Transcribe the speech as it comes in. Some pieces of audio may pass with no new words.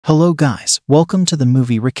Hello guys, welcome to the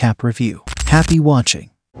movie recap review. Happy watching.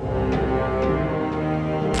 By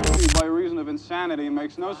reason of insanity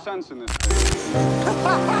makes no sense in this case.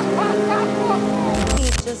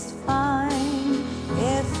 It's just fine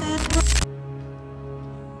if it...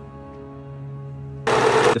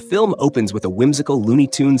 The film opens with a whimsical Looney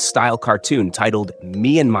Tunes-style cartoon titled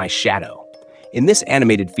Me and My Shadow. In this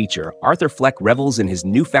animated feature, Arthur Fleck revels in his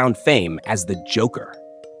newfound fame as the Joker.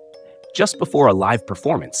 Just before a live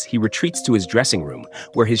performance, he retreats to his dressing room,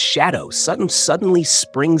 where his shadow suddenly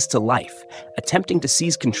springs to life, attempting to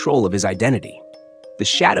seize control of his identity. The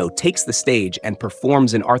shadow takes the stage and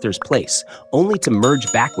performs in Arthur's place, only to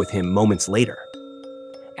merge back with him moments later.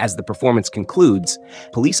 As the performance concludes,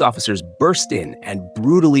 police officers burst in and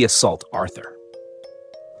brutally assault Arthur.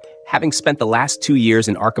 Having spent the last 2 years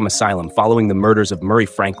in Arkham Asylum following the murders of Murray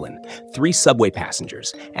Franklin, 3 subway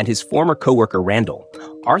passengers, and his former co-worker Randall,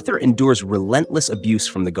 Arthur endures relentless abuse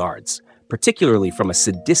from the guards, particularly from a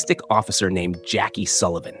sadistic officer named Jackie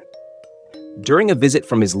Sullivan. During a visit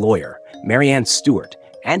from his lawyer, Marianne Stewart,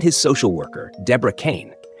 and his social worker, Deborah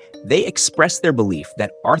Kane, they express their belief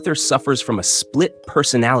that Arthur suffers from a split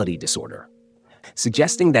personality disorder,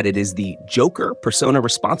 suggesting that it is the Joker persona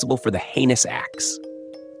responsible for the heinous acts.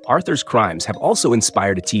 Arthur's crimes have also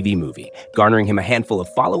inspired a TV movie, garnering him a handful of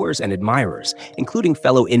followers and admirers, including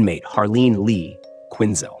fellow inmate Harleen Lee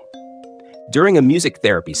Quinzel. During a music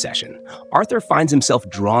therapy session, Arthur finds himself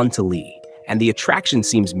drawn to Lee, and the attraction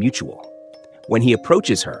seems mutual. When he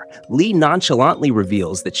approaches her, Lee nonchalantly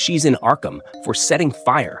reveals that she's in Arkham for setting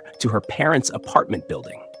fire to her parents' apartment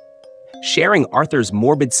building. Sharing Arthur's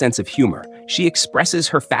morbid sense of humor, she expresses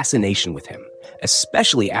her fascination with him,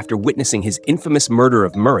 especially after witnessing his infamous murder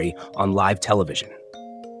of Murray on live television.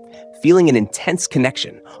 Feeling an intense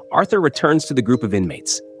connection, Arthur returns to the group of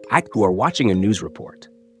inmates, who are watching a news report.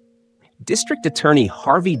 District Attorney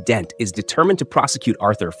Harvey Dent is determined to prosecute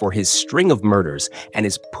Arthur for his string of murders and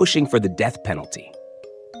is pushing for the death penalty.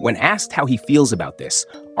 When asked how he feels about this,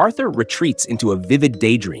 Arthur retreats into a vivid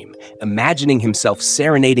daydream, imagining himself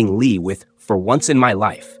serenading Lee with "For Once in My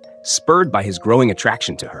Life," spurred by his growing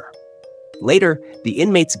attraction to her. Later, the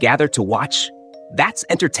inmates gather to watch That's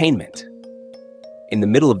Entertainment. In the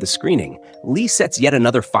middle of the screening, Lee sets yet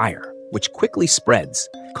another fire, which quickly spreads,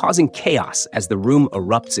 causing chaos as the room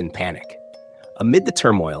erupts in panic. Amid the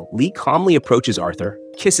turmoil, Lee calmly approaches Arthur,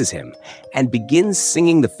 kisses him, and begins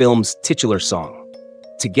singing the film's titular song.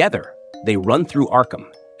 Together, they run through Arkham,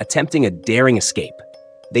 attempting a daring escape.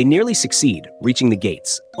 They nearly succeed, reaching the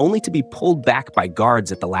gates, only to be pulled back by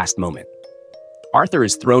guards at the last moment. Arthur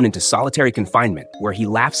is thrown into solitary confinement, where he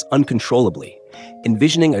laughs uncontrollably,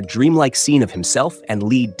 envisioning a dreamlike scene of himself and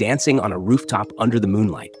Lee dancing on a rooftop under the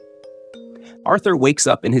moonlight. Arthur wakes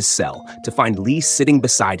up in his cell to find Lee sitting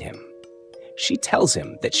beside him. She tells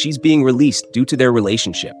him that she's being released due to their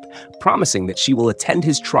relationship, promising that she will attend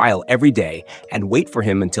his trial every day and wait for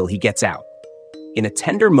him until he gets out. In a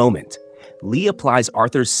tender moment, Lee applies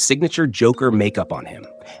Arthur's signature Joker makeup on him,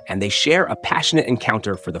 and they share a passionate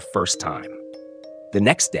encounter for the first time. The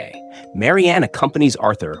next day, Marianne accompanies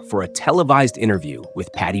Arthur for a televised interview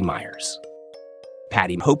with Patty Myers.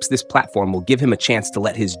 Patty hopes this platform will give him a chance to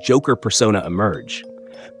let his Joker persona emerge,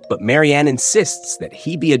 but Marianne insists that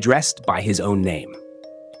he be addressed by his own name.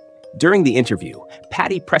 During the interview,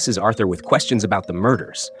 Patty presses Arthur with questions about the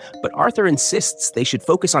murders, but Arthur insists they should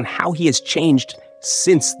focus on how he has changed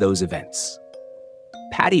since those events.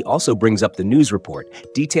 Patty also brings up the news report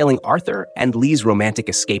detailing Arthur and Lee's romantic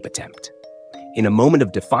escape attempt. In a moment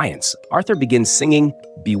of defiance, Arthur begins singing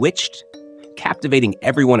 "Bewitched," captivating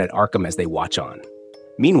everyone at Arkham as they watch on.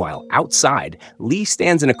 Meanwhile, outside, Lee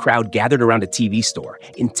stands in a crowd gathered around a TV store,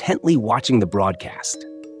 intently watching the broadcast.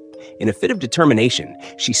 In a fit of determination,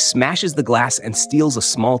 she smashes the glass and steals a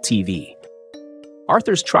small TV.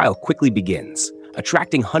 Arthur's trial quickly begins,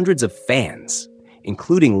 attracting hundreds of fans,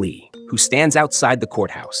 including Lee, who stands outside the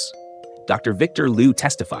courthouse. Dr. Victor Liu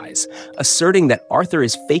testifies, asserting that Arthur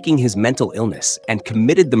is faking his mental illness and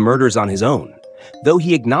committed the murders on his own, though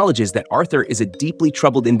he acknowledges that Arthur is a deeply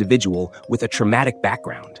troubled individual with a traumatic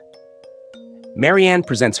background. Marianne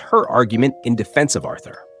presents her argument in defense of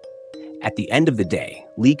Arthur. At the end of the day,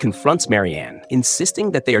 Lee confronts Marianne,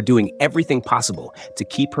 insisting that they are doing everything possible to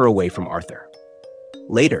keep her away from Arthur.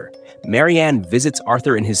 Later, Marianne visits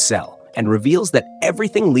Arthur in his cell and reveals that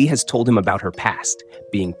everything Lee has told him about her past,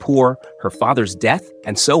 being poor, her father's death,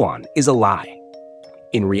 and so on, is a lie.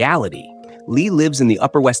 In reality, Lee lives in the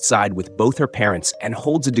Upper West Side with both her parents and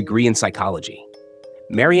holds a degree in psychology.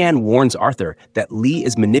 Marianne warns Arthur that Lee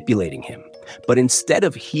is manipulating him, but instead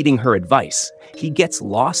of heeding her advice, he gets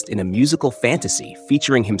lost in a musical fantasy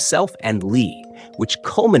featuring himself and Lee, which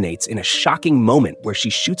culminates in a shocking moment where she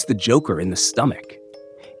shoots the Joker in the stomach.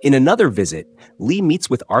 In another visit, Lee meets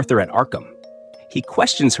with Arthur at Arkham. He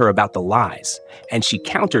questions her about the lies, and she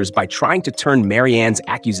counters by trying to turn Marianne's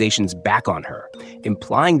accusations back on her,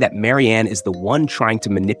 implying that Marianne is the one trying to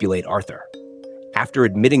manipulate Arthur. After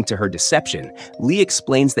admitting to her deception, Lee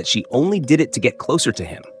explains that she only did it to get closer to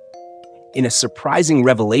him. In a surprising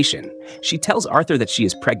revelation, she tells Arthur that she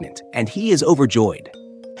is pregnant, and he is overjoyed.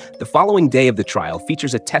 The following day of the trial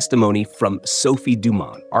features a testimony from Sophie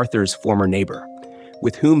Dumont, Arthur's former neighbor,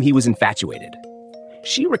 with whom he was infatuated.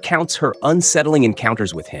 She recounts her unsettling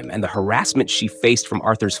encounters with him and the harassment she faced from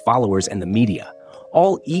Arthur's followers and the media,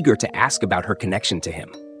 all eager to ask about her connection to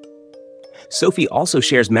him. Sophie also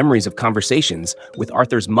shares memories of conversations with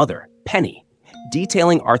Arthur's mother, Penny,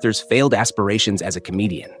 detailing Arthur's failed aspirations as a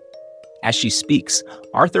comedian. As she speaks,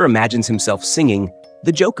 Arthur imagines himself singing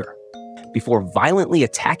 "The Joker" before violently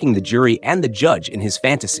attacking the jury and the judge in his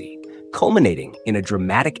fantasy, culminating in a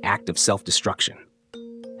dramatic act of self-destruction.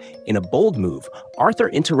 In a bold move, Arthur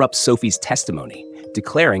interrupts Sophie's testimony,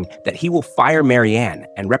 declaring that he will fire Marianne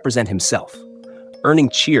and represent himself, earning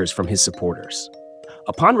cheers from his supporters.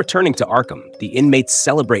 Upon returning to Arkham, the inmates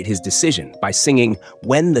celebrate his decision by singing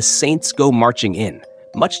 "When the Saints Go Marching In,"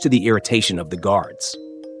 much to the irritation of the guards.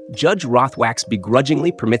 Judge Rothwax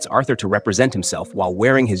begrudgingly permits Arthur to represent himself while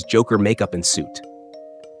wearing his Joker makeup and suit.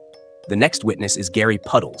 The next witness is Gary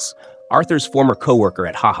Puddles, Arthur's former co-worker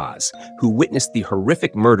at Ha-Ha's, who witnessed the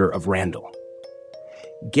horrific murder of Randall.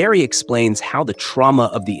 Gary explains how the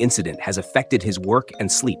trauma of the incident has affected his work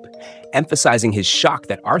and sleep, emphasizing his shock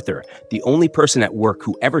that Arthur, the only person at work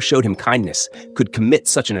who ever showed him kindness, could commit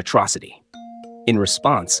such an atrocity. In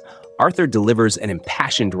response, Arthur delivers an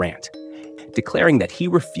impassioned rant, declaring that he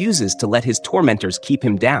refuses to let his tormentors keep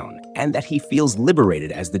him down and that he feels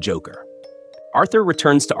liberated as the Joker. Arthur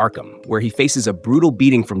returns to Arkham, where he faces a brutal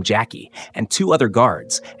beating from Jackie and two other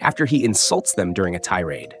guards after he insults them during a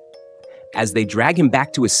tirade. As they drag him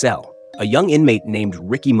back to his cell, a young inmate named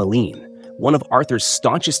Ricky Moline, one of Arthur's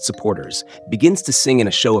staunchest supporters, begins to sing in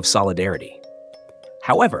a show of solidarity.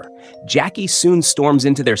 However, Jackie soon storms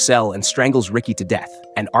into their cell and strangles Ricky to death,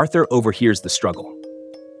 and Arthur overhears the struggle.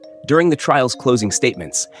 During the trial's closing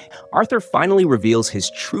statements, Arthur finally reveals his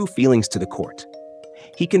true feelings to the court.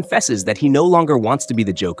 He confesses that he no longer wants to be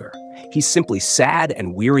the Joker. He's simply sad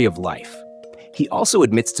and weary of life. He also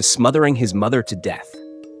admits to smothering his mother to death.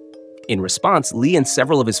 In response, Lee and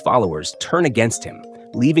several of his followers turn against him,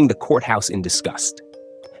 leaving the courthouse in disgust.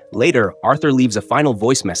 Later, Arthur leaves a final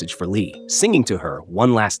voice message for Lee, singing to her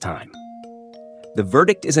one last time. The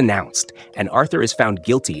verdict is announced, and Arthur is found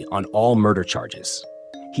guilty on all murder charges.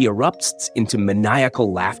 He erupts into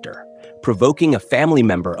maniacal laughter, provoking a family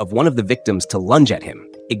member of one of the victims to lunge at him,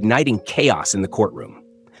 igniting chaos in the courtroom.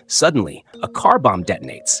 Suddenly, a car bomb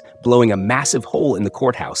detonates, blowing a massive hole in the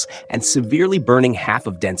courthouse and severely burning half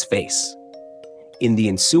of Dent's face. In the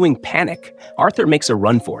ensuing panic, Arthur makes a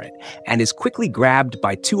run for it and is quickly grabbed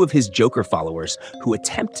by two of his Joker followers who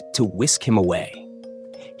attempt to whisk him away.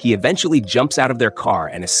 He eventually jumps out of their car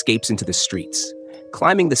and escapes into the streets.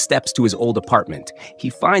 Climbing the steps to his old apartment, he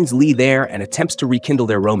finds Lee there and attempts to rekindle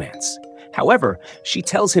their romance. However, she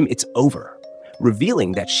tells him it's over,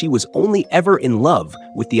 revealing that she was only ever in love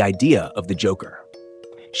with the idea of the Joker.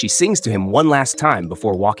 She sings to him one last time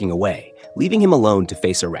before walking away, leaving him alone to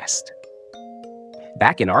face arrest.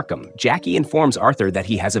 Back in Arkham, Jackie informs Arthur that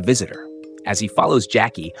he has a visitor. As he follows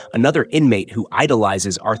Jackie, another inmate who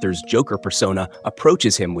idolizes Arthur's Joker persona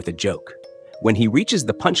approaches him with a joke. When he reaches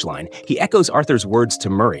the punchline, he echoes Arthur's words to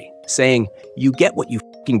Murray, saying, "You get what you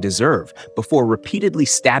fucking deserve," before repeatedly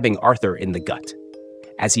stabbing Arthur in the gut.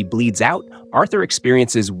 As he bleeds out, Arthur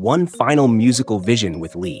experiences one final musical vision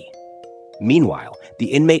with Lee. Meanwhile,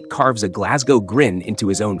 the inmate carves a Glasgow grin into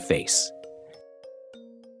his own face.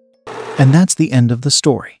 And that's the end of the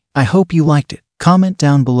story. I hope you liked it. Comment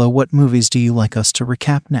down below what movies do you like us to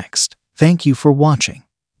recap next. Thank you for watching.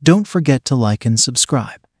 Don't forget to like and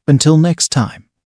subscribe. Until next time.